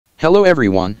Hello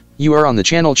everyone, you are on the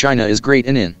channel China is Great,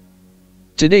 and in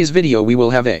today's video we will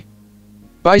have a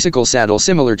bicycle saddle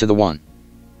similar to the one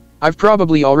I've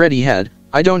probably already had,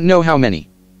 I don't know how many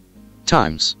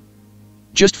times.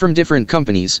 Just from different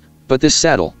companies, but this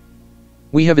saddle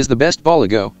we have is the best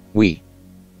Balogue. We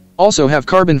also have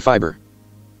carbon fiber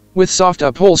with soft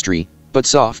upholstery, but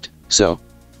soft, so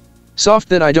soft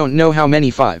that I don't know how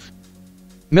many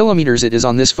 5mm it is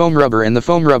on this foam rubber, and the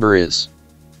foam rubber is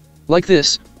like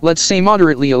this, let's say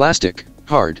moderately elastic,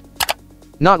 hard.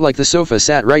 Not like the sofa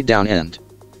sat right down and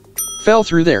fell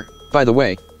through there. By the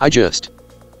way, I just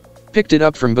picked it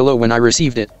up from below when I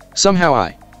received it. Somehow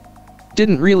I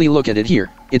didn't really look at it here,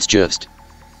 it's just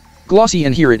glossy,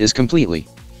 and here it is completely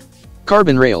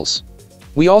carbon rails.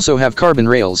 We also have carbon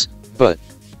rails, but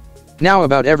now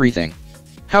about everything.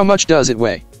 How much does it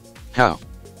weigh? How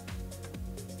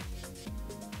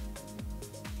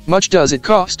much does it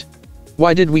cost?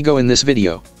 Why did we go in this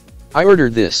video? I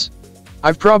ordered this.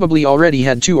 I've probably already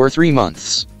had 2 or 3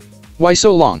 months. Why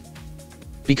so long?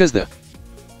 Because the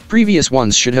previous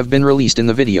ones should have been released in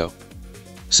the video.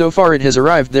 So far it has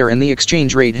arrived there, and the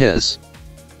exchange rate has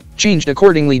changed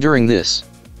accordingly during this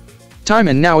time,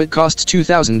 and now it costs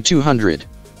 2,200.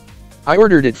 I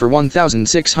ordered it for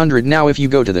 1,600. Now if you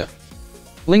go to the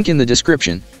link in the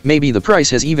description, maybe the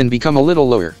price has even become a little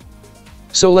lower.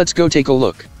 So let's go take a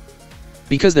look.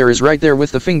 Because there is right there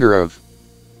with the finger of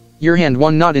your hand,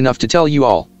 one not enough to tell you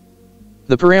all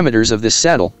the parameters of this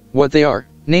saddle, what they are,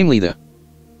 namely the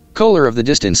color of the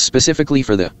distance specifically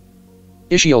for the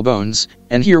ischial bones,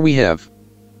 and here we have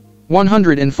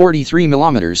 143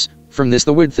 millimeters. From this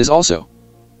the width is also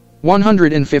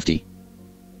 150.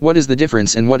 What is the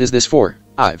difference, and what is this for?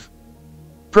 I've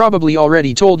probably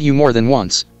already told you more than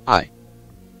once.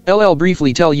 I'll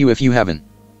briefly tell you if you haven't.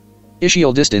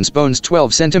 Ischial distance bones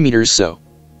 12 centimeters, so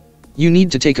you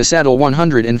need to take a saddle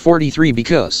 143,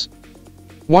 because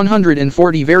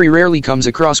 140 very rarely comes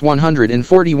across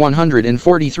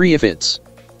 143 if it's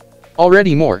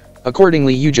already more.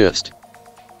 Accordingly you just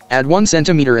add 1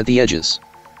 centimeter at the edges.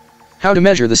 How to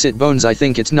measure the sit bones? I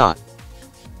think it's not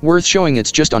worth showing,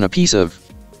 it's just on a piece of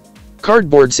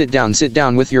cardboard. Sit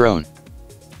down with your own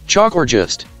chalk, or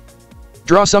just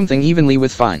draw something evenly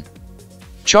with fine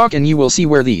chalk, and you will see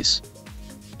where these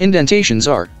indentations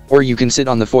are, or you can sit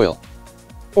on the foil.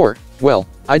 Or, well,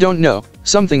 I don't know,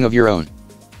 something of your own.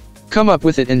 Come up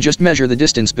with it and just measure the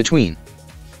distance between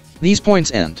these points,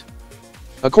 and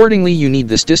accordingly you need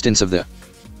this distance of the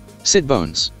sit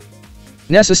bones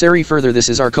necessary. Further, this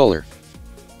is our color.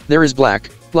 There is black,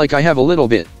 like I have a little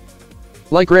bit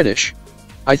like reddish.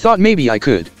 I thought maybe I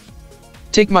could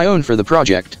take my own for the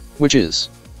project, which is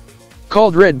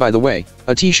called red, by the way,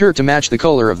 a t-shirt to match the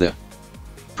color of the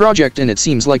project, and it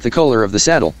seems like the color of the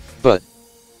saddle, but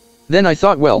then I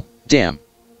thought, well, damn.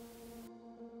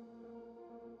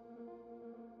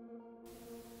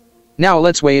 Now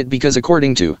let's weigh it, because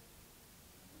according to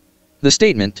the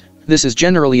statement, this is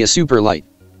generally a super light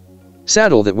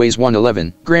saddle that weighs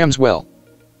 111 grams. Well,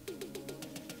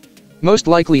 most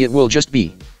likely it will just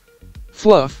be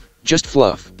fluff, just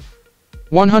fluff.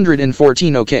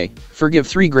 114, okay, forgive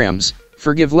 3 grams,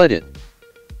 forgive, let it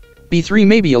be 3,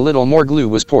 maybe a little more glue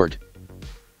was poured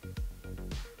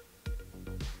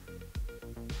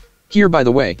here. By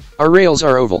the way, our rails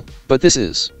are oval, but this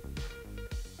is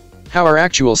how our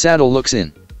actual saddle looks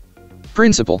in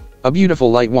principle, a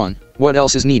beautiful light one. What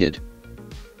else is needed?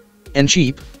 And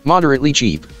cheap, moderately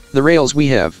cheap. The rails we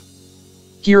have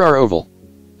here are oval.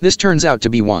 This turns out to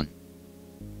be 1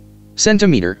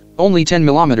 centimeter, only 10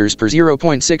 millimeters per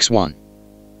 0.61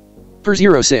 per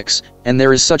 0.6, and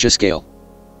there is such a scale.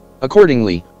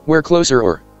 Accordingly, wear closer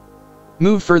or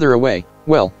move further away.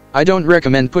 Well, I don't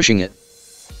recommend pushing it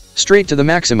straight to the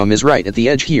maximum is right at the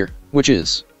edge here, which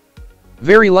is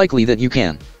very likely that you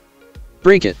can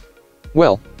break it.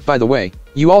 Well, by the way,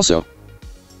 you also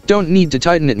don't need to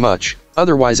tighten it much,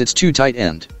 otherwise it's too tight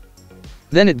and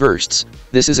then it bursts.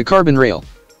 This is a carbon rail.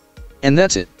 And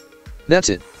that's it. That's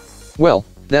it. Well,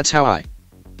 that's how I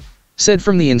said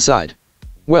from the inside.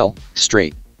 Well,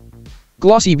 straight,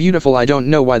 glossy, beautiful. I don't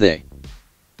know why they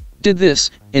did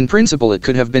this. In principle it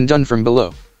could have been done from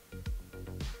below.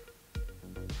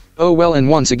 Oh well, and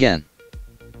once again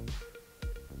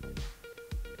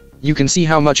you can see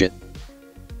how much it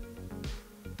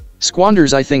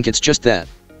squanders. I think it's just that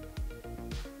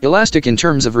elastic in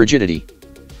terms of rigidity.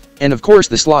 And of course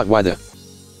the slot, why the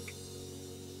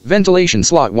ventilation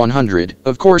slot 100,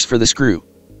 of course, for the screw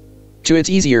to it's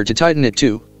easier to tighten it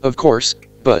too, of course,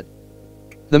 but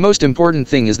the most important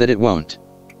thing is that it won't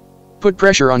put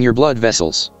pressure on your blood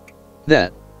vessels.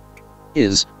 That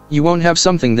is, you won't have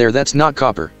something there that's not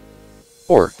copper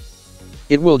or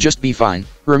It will just be fine.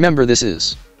 Remember, this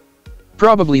is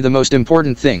probably the most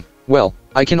important thing. Well,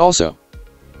 I can also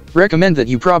recommend that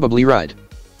you probably ride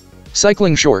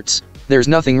cycling shorts. There's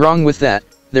nothing wrong with that.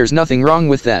 There's nothing wrong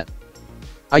with that.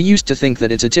 I used to think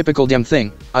that it's a typical damn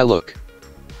thing. I look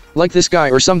like this guy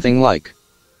or something like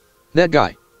that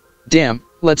guy. Damn,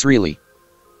 let's really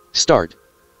start.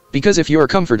 Because if you're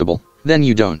comfortable, then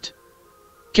you don't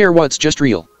care what's just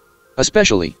real.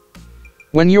 Especially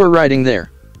when you're riding there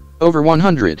over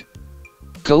 100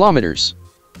 kilometers.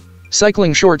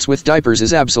 Cycling shorts with diapers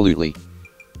is absolutely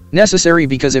necessary,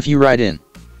 because if you ride in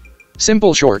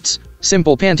simple shorts,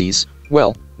 simple panties,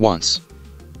 well, once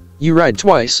you ride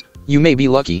twice, you may be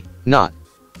lucky, not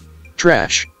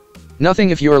trash. Nothing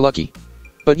if you're lucky.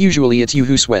 But usually it's you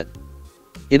who sweat.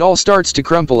 It all starts to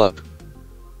crumple up.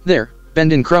 There,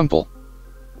 bend and crumple.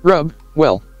 Rub,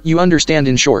 well, you understand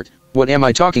in short, what am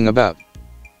I talking about?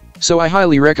 So I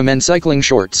highly recommend cycling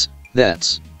shorts.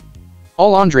 That's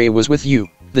all. Andre was with you,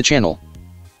 the channel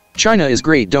China is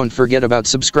great. Don't forget about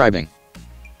subscribing.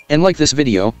 And like this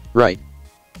video, write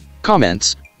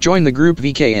comments, join the group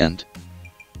VK and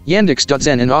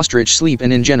Yandex.Zen and Ostrich Sleep,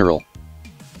 and in general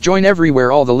join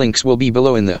everywhere. All the links will be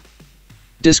below in the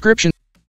description.